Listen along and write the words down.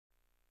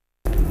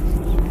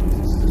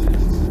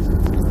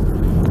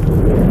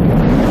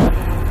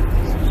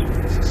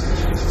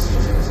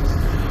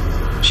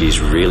She's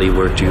really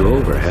worked you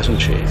over,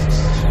 hasn't she?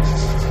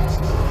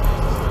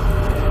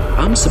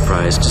 I'm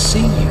surprised to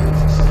see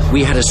you.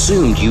 We had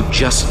assumed you'd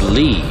just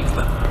leave.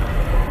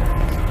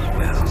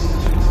 Well,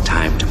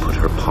 time to put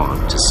her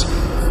pawn to sleep.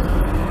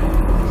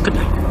 Good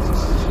night.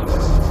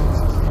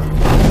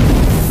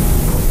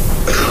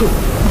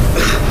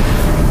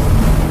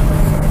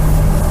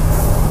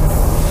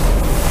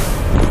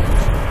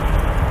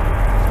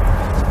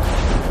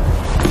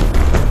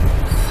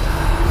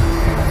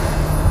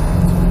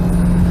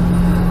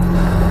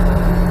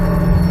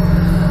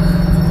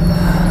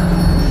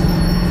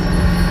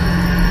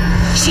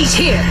 She's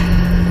here.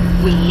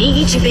 We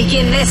need to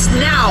begin this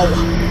now.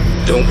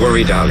 Don't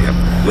worry, Dahlia.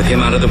 With him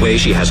out of the way,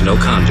 she has no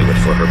conduit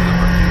for her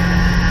power.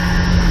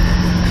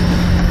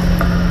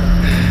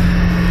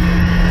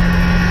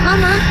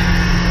 Mama?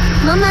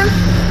 Mama?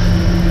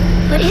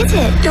 What is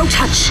it? Don't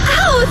touch.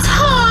 Ow, it's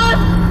hot!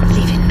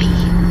 Leave it be.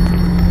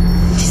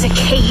 It is a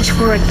cage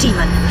for a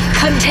demon.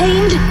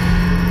 Contained,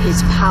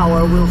 his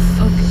power will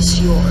focus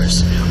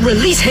yours.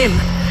 Release him,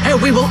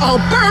 and we will all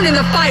burn in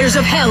the fires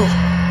of hell.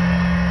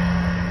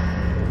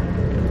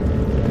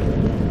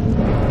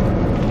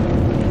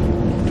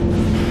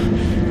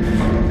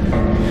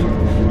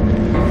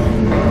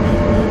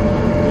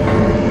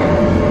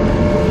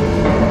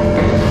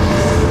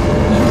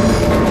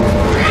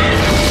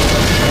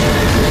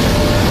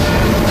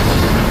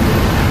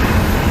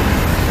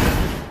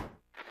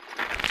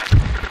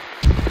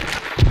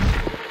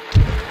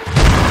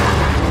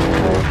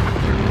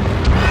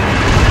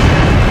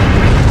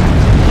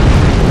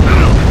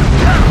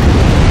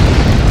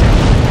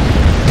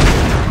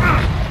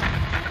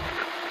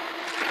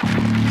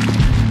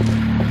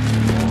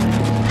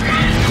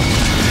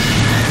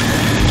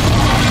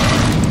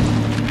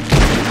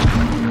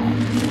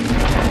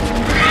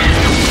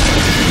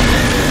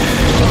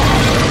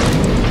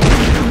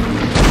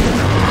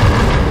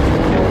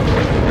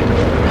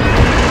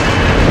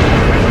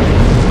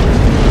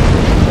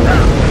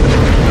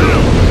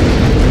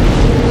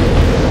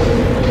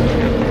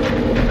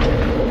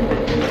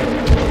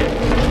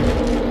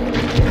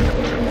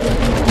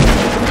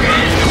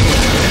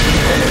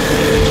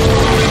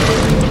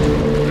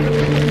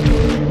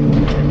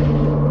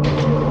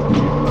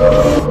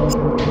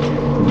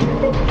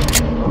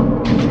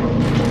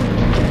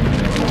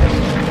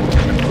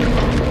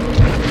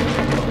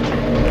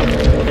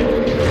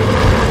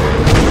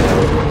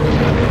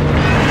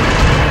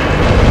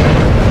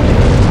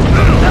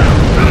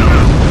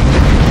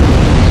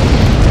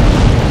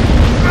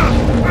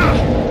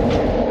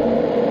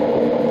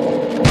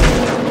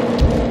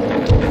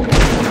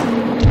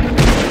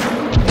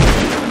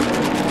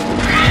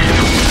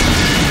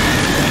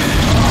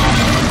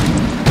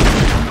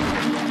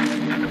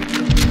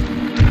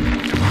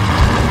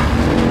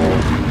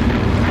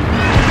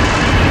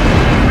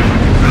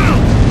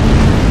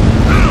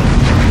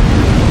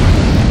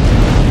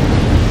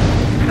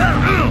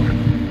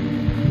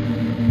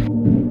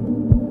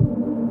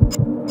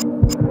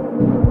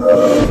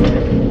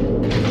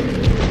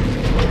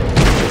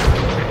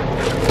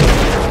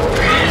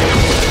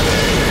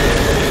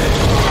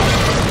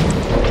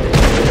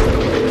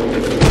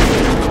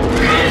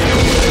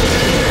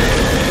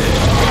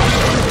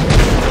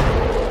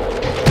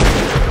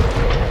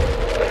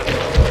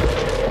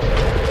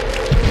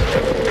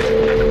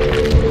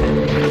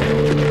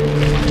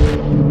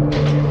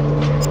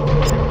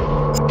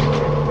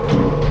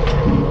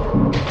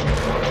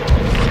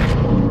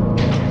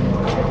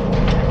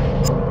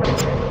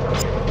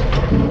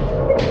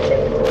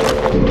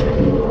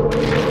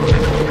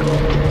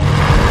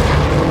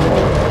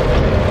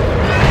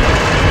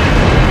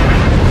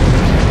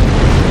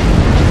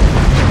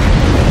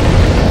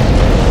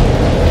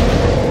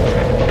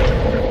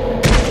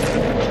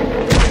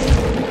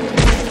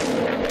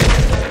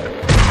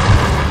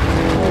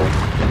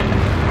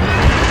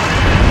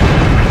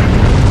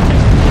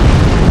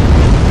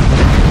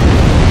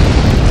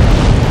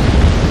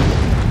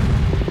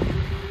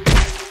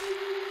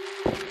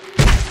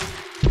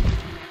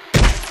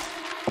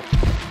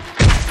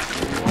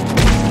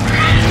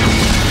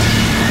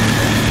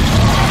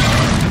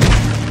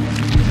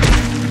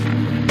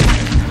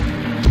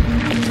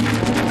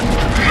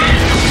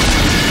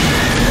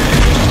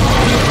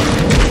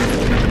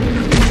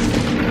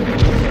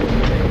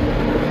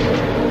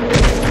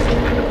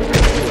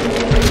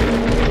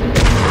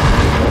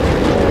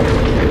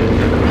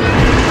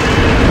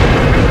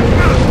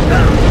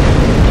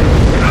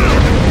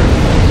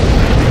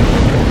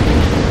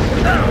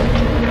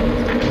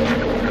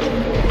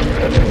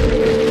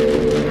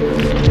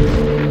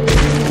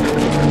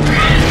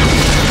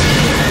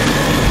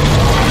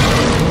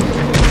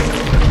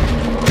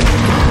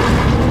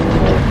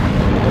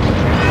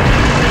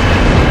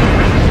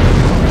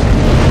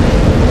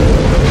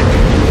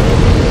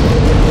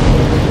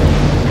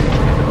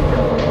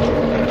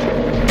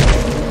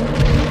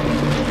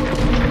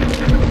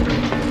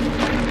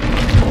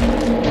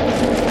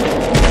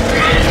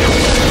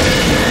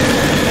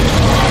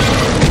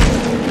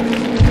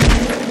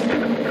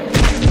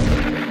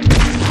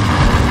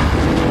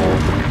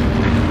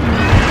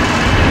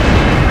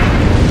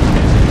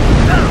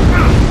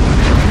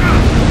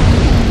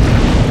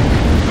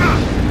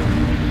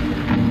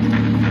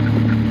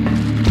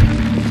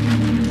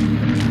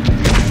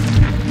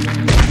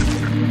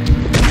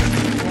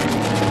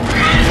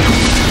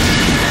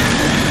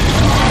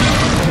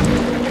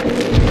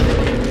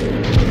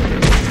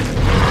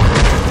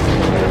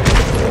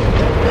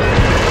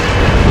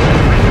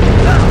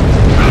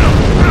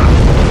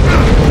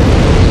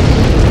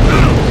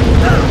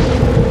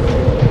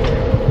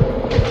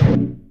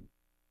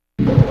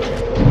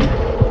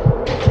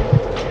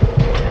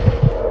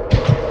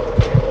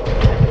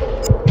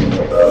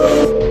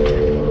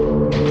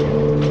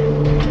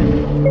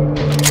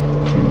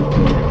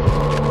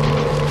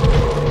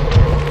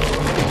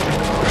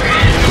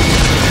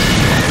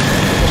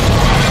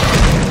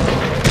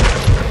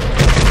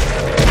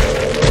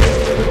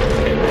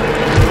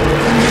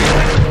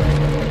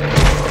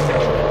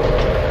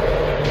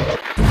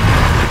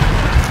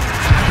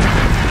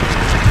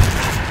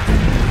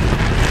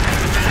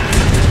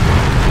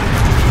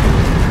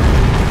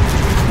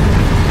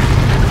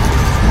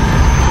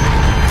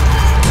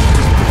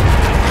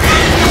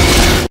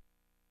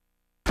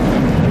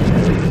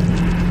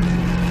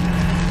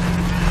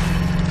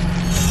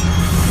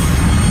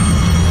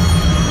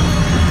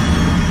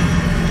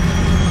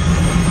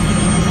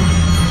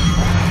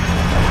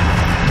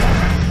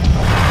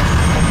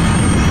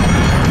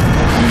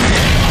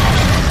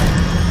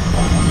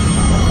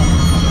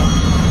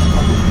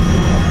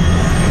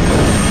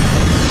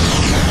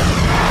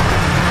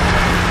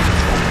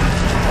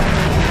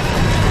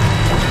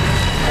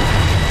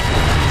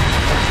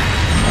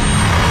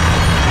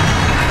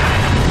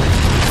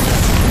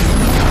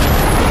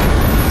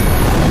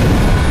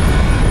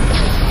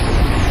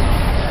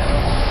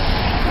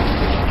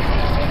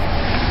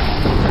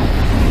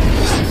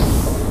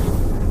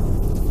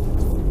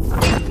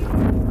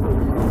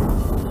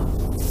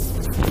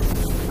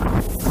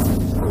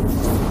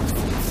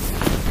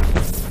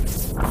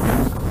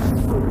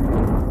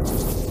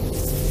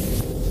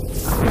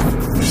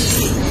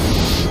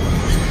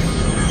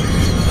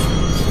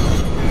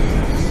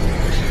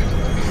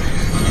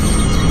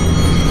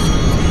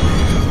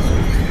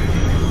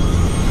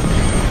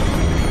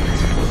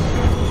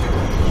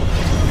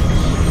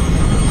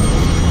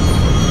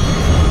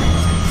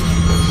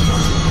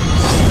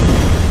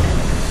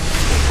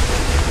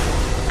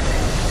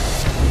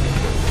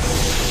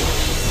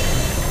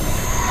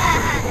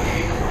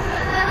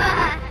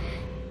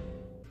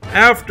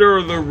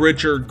 After the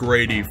Richard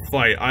Grady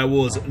fight, I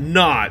was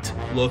not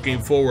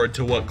looking forward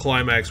to what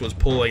Climax was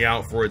pulling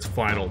out for its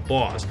final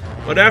boss,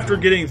 but after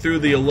getting through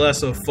the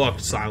Alessa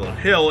fucked Silent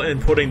Hill and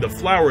putting the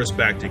flowers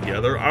back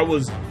together, I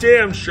was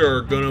damn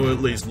sure gonna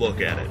at least look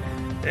at it.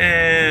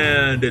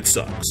 And it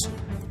sucks.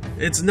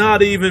 It's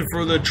not even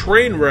for the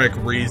train wreck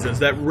reasons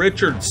that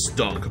Richard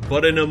stunk,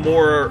 but in a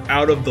more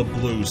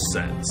out-of-the-blue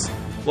sense.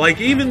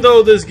 Like, even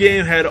though this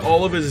game had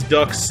all of his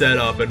ducks set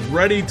up and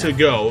ready to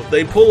go,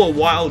 they pull a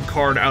wild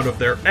card out of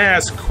their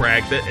ass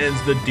crack that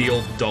ends the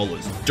deal dull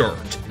as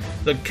dirt.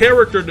 The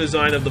character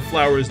design of the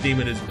Flauros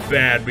Demon is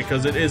bad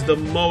because it is the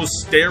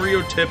most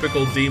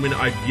stereotypical demon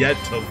I've yet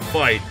to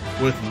fight,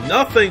 with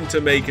nothing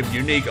to make him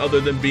unique other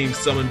than being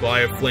summoned by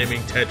a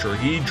flaming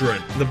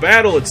tetrahedron. The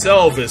battle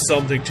itself is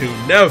something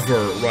to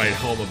never write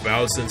home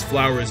about, since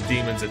Flauros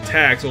Demon's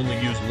attacks only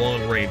use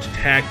long-range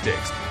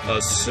tactics. A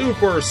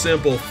super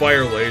simple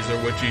fire laser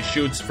which he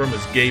shoots from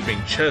his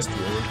gaping chest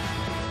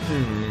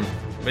wound.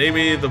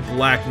 Maybe the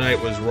Black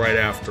Knight was right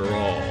after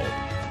all.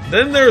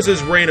 Then there's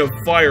his Rain of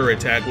Fire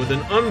attack with an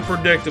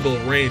unpredictable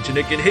range, and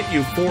it can hit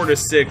you 4 to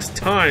 6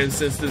 times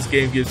since this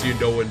game gives you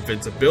no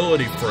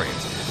invincibility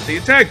frames. The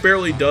attack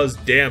barely does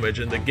damage,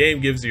 and the game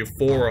gives you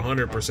 4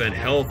 100%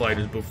 health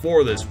items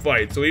before this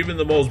fight, so even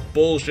the most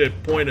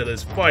bullshit point of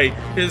this fight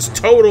is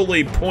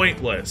totally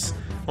pointless.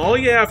 All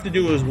you have to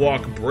do is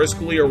walk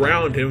briskly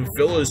around him,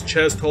 fill his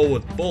chest hole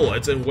with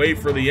bullets, and wait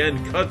for the end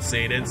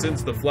cutscene, and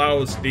since the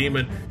Flauros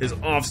Demon is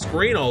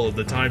off-screen all of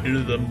the time due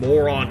to the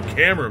moron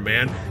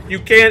cameraman, you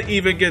can't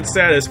even get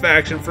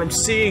satisfaction from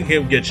seeing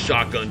him get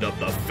shotgunned up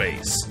the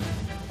face.